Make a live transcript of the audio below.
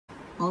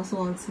also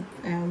want to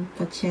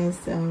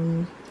purchase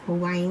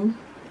wine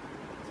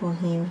for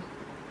him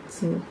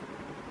to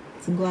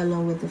go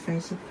along with the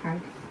friendship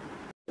card.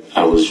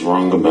 I was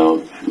wrong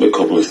about a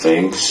couple of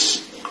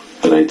things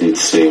that I did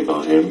say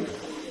about him,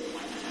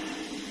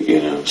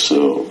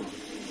 so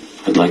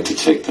I'd like to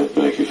take that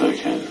back if I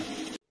can.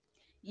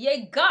 Yeah,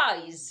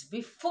 guys,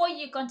 before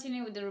you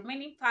continue with the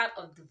remaining part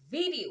of the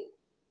video,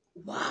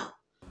 wow.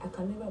 I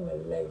can never in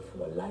my life,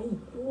 wallahi,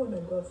 even when my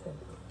girlfriend,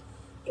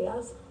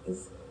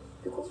 it's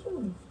because one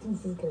of the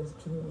things this guy is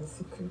doing is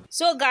secret.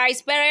 So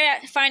guys, Pere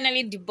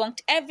finally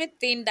debunked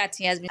everything that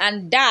he has been,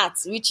 and that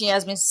which he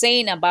has been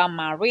saying about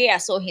Maria.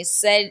 So he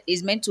said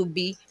is meant to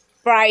be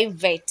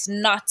private,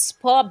 not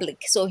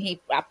public. So he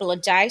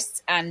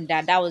apologized, and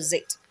that was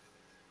it.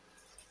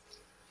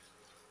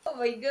 Oh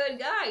my god,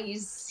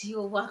 guys,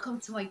 you're welcome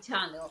to my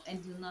channel,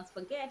 and do not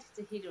forget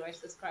to hit the red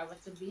subscribe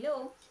button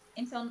below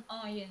and turn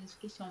on your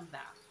notification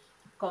bell.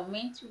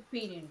 Comment your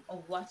opinion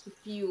of what you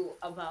feel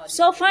about it.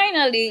 So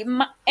finally,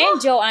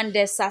 Angel and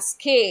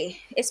Saskay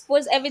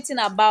exposed everything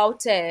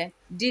about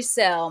this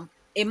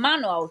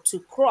Emmanuel to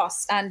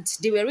Cross, and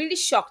they were really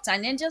shocked.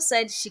 And Angel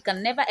said she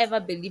can never ever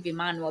believe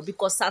Emmanuel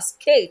because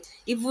Saskay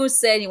even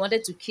said he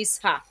wanted to kiss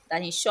her,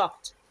 that he's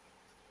shocked.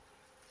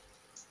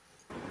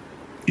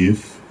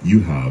 If you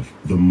have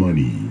the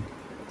money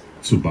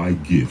to buy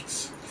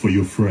gifts for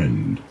your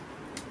friend,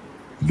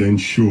 then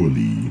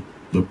surely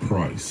the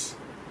price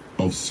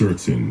of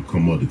certain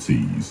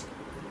commodities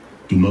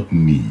do not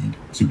need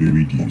to be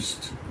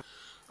reduced.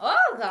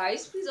 Oh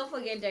guys, please don't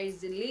forget there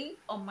is a link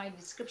on my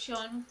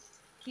description.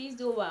 Please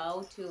do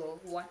well to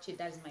watch it.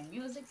 That's my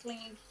music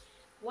link.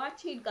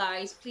 Watch it,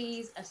 guys,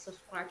 please, and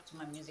subscribe to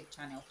my music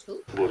channel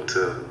too. But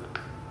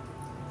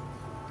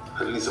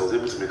at least I was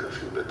able to make her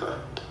feel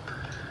better.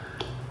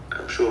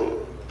 I'm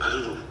sure, I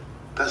don't know,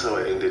 that's how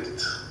I ended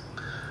it.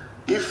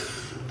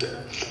 If the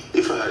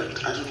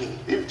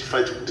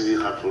fight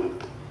didn't happen,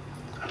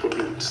 I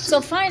probably would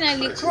still. So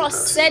finally,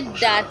 Cross said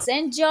that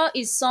Angel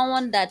is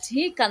someone that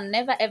he can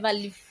never ever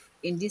live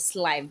in this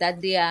life,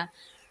 that they are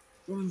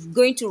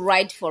going to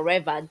ride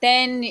forever.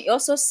 Then he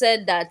also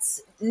said that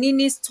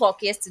Nini's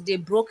talk yesterday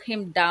broke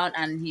him down,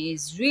 and he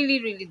is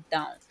really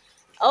down.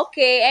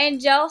 Okay,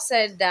 Angel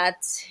said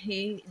that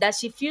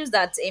she feels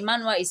that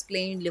Emmanuel is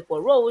playing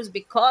Liquorose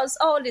because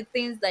all the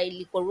things that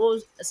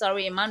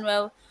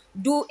Emmanuel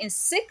do in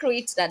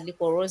secret, that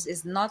Liquorose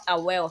is not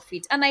aware of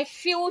it. And I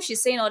feel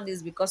she's saying all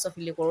this because of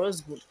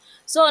Liquorose good.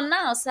 So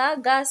now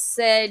Saga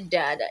said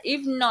that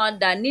if not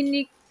that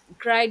Nini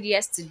cried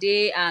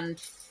yesterday and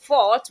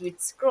fought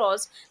with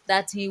Cross,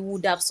 that he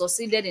would have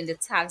succeeded in the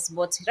task,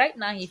 but right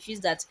now he feels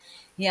that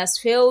he has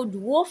failed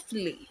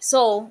woefully.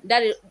 So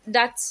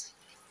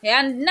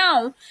and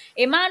now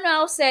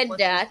Emmanuel said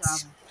that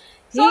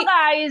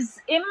guys,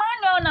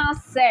 Emmanuel now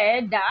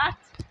said that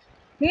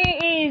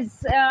he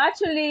is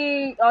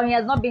actually, or he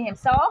has not been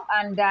himself,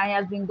 and he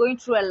has been going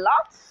through a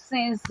lot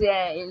since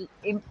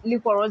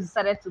Liquorose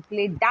decided to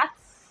play that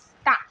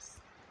tax.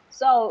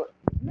 So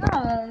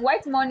now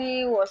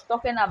Whitemoney was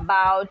talking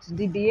about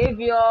the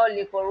behavior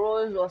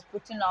Liquorose was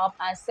putting up,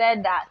 and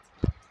said that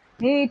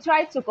he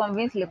tried to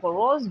convince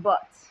Liquorose,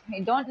 but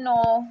he don't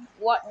know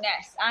what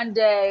next. And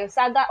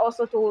Saga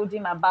also told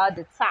him about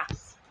the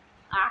tax.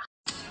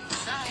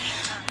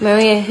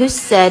 Maria, who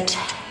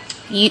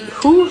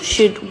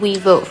should we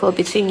vote for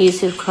between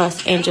Yousef,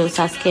 Cross, Angel,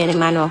 Saskay, and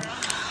Emmanuel?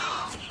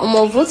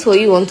 Vote who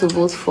you want to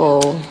vote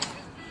for.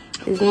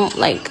 It's not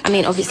like, I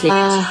mean, obviously.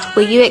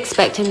 Were you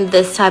expecting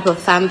this type of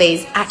fan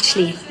base?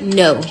 Actually,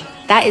 no.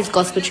 That is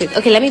gospel truth.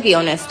 Okay, let me be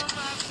honest.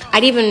 I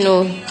didn't even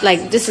know,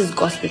 like, this is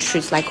gospel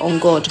truth, like, on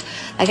God.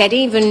 Like, I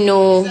didn't even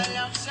know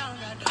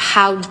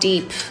how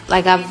deep,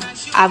 like,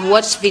 I've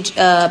watched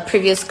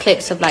previous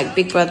clips of, like,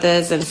 Big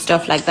Brothers and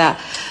stuff like that,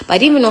 but I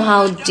didn't even know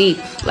how deep,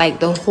 like,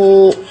 the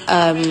whole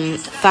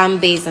fan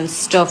base and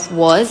stuff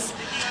was.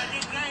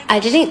 I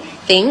didn't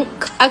think,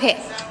 okay,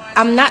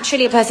 I'm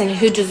naturally a person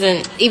who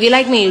doesn't, if you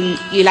like me,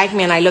 you like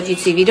me, and I love you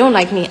too. If you don't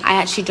like me, I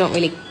actually don't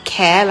really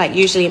care, like,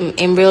 usually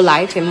in real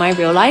life, in my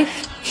real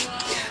life.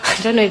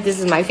 I don't know if this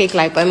is my fake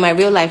life, but in my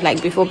real life,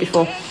 like before.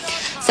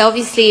 So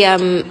obviously,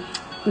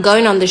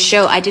 going on the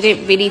show, I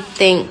didn't really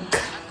think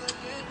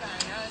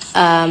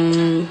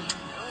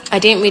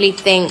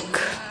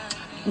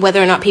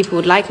whether or not people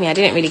would like me. I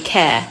didn't really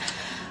care.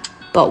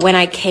 But when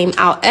I came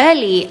out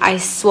early, I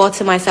swore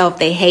to myself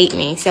they hate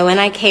me. So when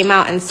I came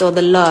out and saw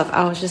the love,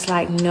 I was just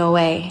like, no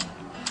way.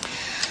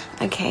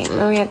 Okay,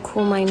 Maria,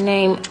 call my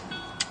name.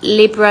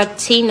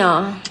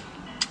 Libratina.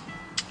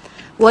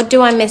 What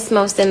do I miss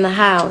most in the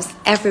house?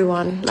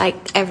 Everyone, like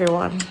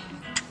everyone.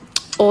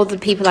 All the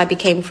people I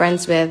became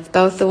friends with,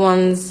 both the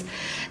ones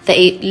that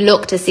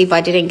looked to see if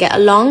I didn't get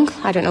along.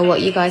 I don't know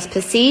what you guys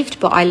perceived,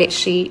 but I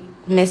literally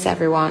miss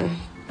everyone.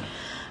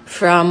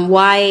 From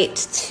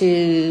White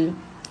to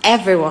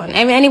everyone.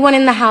 I mean, anyone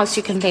in the house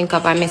you can think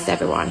of, I miss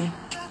everyone.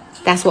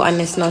 That's what I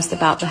miss most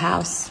about the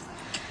house.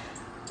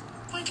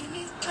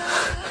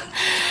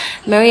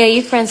 Maria, are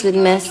you friends with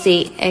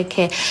Mercy?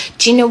 Okay.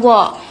 Do you know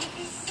what?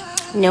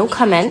 No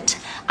comment.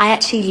 I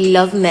actually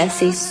love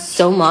Mercy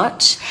so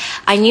much.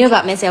 I knew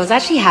about Mercy. I was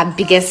actually her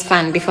biggest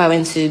fan before I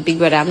went to Big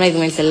Brother. I'm not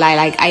even going to lie.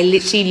 Like, I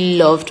literally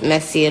loved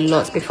Mercy a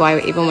lot before I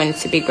even went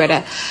to Big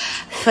Brother.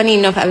 Funny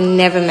enough, I've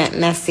never met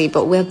Mercy,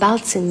 but we're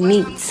about to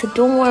meet. So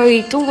don't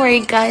worry,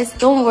 guys.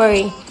 Don't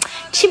worry.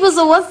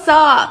 Chibozo, what's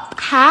up?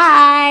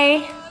 Hi.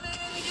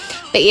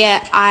 But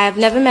yeah, I've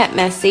never met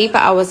Mercy,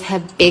 but I was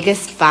her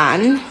biggest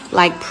fan,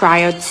 like,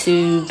 prior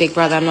to Big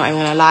Brother. I'm not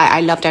even gonna lie.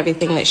 I loved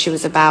everything that she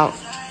was about.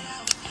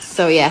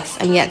 So yes,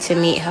 I'm yet to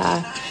meet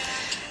her,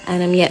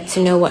 and I'm yet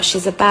to know what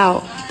she's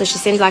about. But she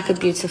seems like a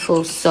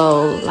beautiful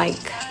soul.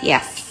 Like,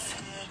 yes.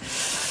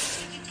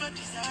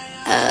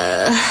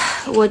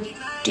 What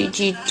did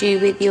you do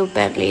with your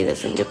Bentley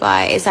that's in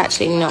Dubai? It's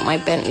actually not my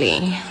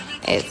Bentley.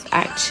 It's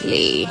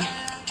actually...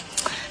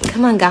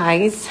 Come on,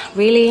 guys.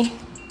 Really?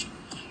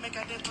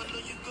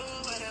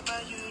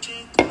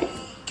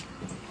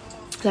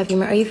 Love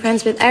you. Are you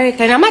friends with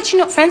Erica? And I'm actually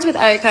not friends with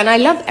Erica, and I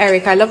love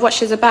Erica. I love what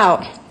she's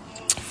about.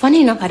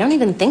 Funny enough, I don't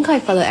even think I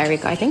follow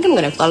Erica. I think I'm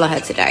going to follow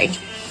her today.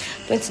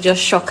 I'm going to just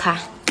shock her.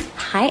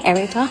 Hi,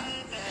 Erica.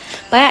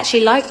 But I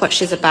actually like what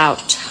she's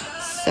about.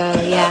 So,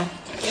 yeah.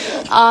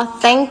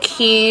 Thank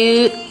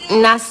you,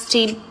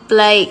 Nasty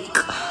Blake.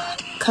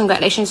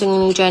 Congratulations on your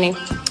new journey.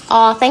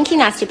 Thank you,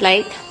 Nasty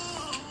Blake.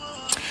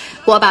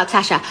 What about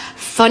Tasha?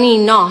 Funny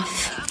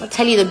enough, I'll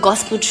tell you the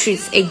gospel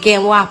truth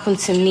again. What happened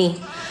to me?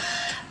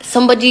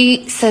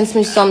 Somebody sent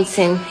me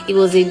something. It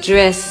was a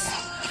dress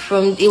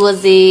from...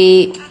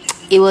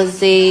 It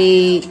was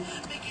a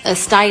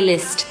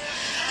stylist,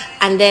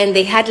 and then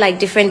they had like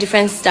different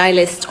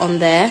stylists on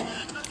there,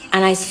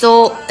 and I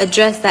saw a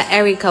dress that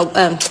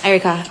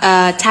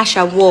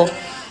Tasha wore,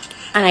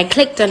 and I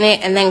clicked on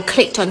it and then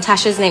clicked on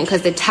Tasha's name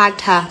because they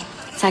tagged her.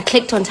 So I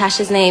clicked on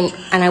Tasha's name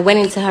and I went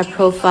into her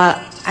profile,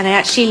 and I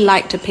actually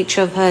liked a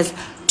picture of hers,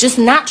 just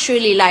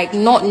naturally, like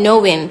not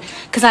knowing,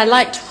 because I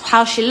liked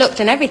how she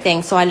looked and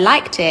everything, so I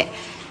liked it,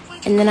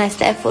 and then I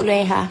started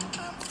following her.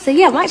 So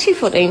yeah, I'm actually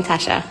following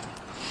Tasha.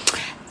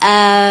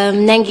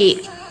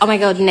 Nengi, oh my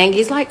god,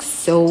 Nengi's like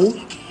so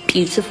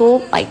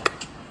beautiful, like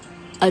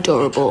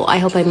adorable. I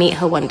hope I meet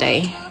her one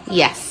day.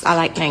 Yes, I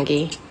like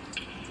Nengi.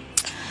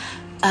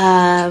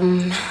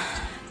 Am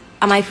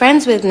I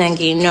friends with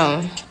Nengi?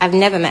 No, I've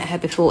never met her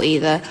before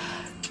either,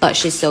 but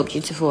she's so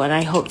beautiful and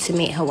I hope to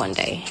meet her one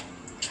day.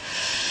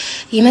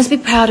 You must be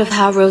proud of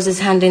how Rose is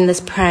handling this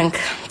prank.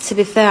 To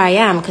be fair, I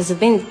am, because I've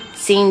been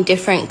seeing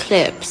different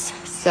clips.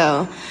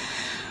 So,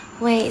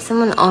 wait,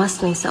 someone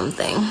asked me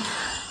something.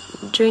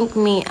 Drink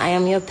me, I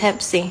am your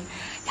Pepsi.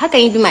 How can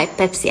you be my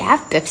Pepsi? I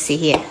have Pepsi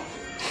here.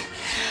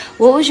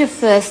 What was your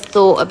first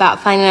thought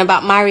about finding out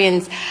about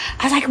Marian's?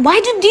 I was like, why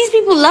do these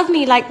people love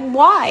me? Like,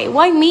 why?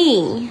 Why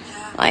me?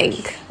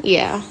 Like,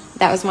 yeah,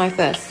 that was my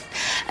first.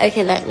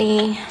 Okay, let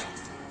me...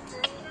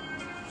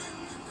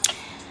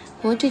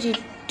 What did you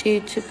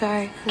do to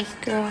Pere,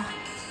 girl?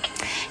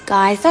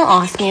 Guys, don't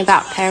ask me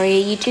about Pere.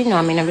 You do know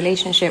I'm in a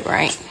relationship,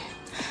 right?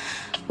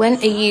 When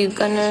are you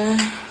gonna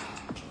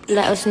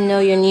let us know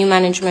your new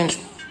management?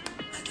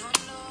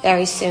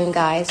 Very soon,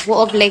 guys.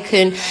 What of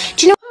Lakun?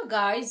 Do you know? Oh,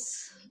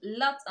 guys,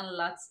 lots and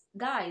lots.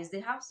 Guys, the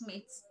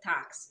housemates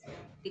tax,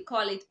 they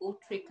call it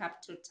O3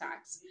 capital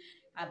tax.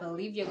 I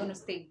believe you're going to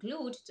stay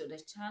glued to the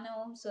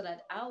channel so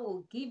that I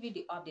will give you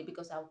the update,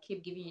 because I'll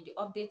keep giving you the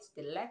updates,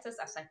 the letters,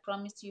 as I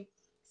promised you.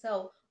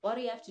 So what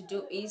you have to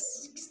do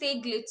is stay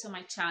glued to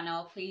my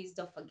channel. Please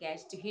don't forget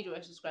to hit the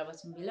red subscribe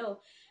button below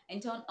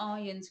and turn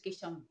on your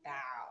notification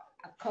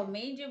bell.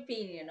 Comment your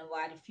opinion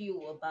about if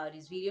you about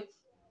this video.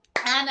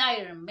 And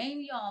I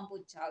remain your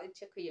humble Jolly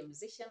Checker, your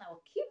musician. I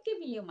will keep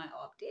giving you my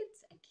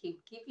updates. I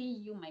keep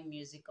giving you my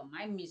music on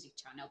my music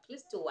channel.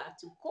 Please do have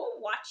to go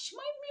watch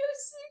my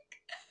music.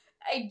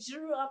 I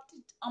dropped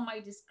it on my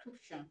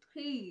description.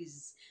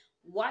 Please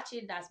watch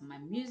it. That's my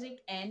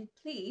music. And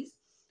please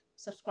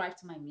subscribe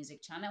to my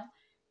music channel.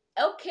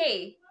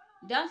 Okay,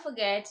 don't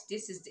forget,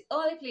 this is the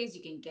only place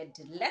you can get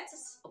the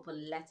letters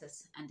upon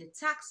letters, and the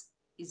tax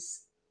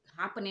is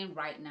happening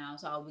right now,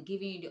 so I'll be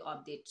giving you the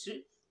update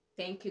too.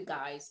 Thank you,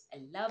 guys.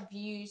 I love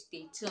you.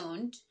 Stay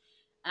tuned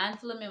and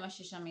follow me on my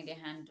social media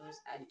handles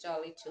at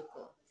Jolly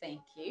Choco. Thank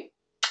you.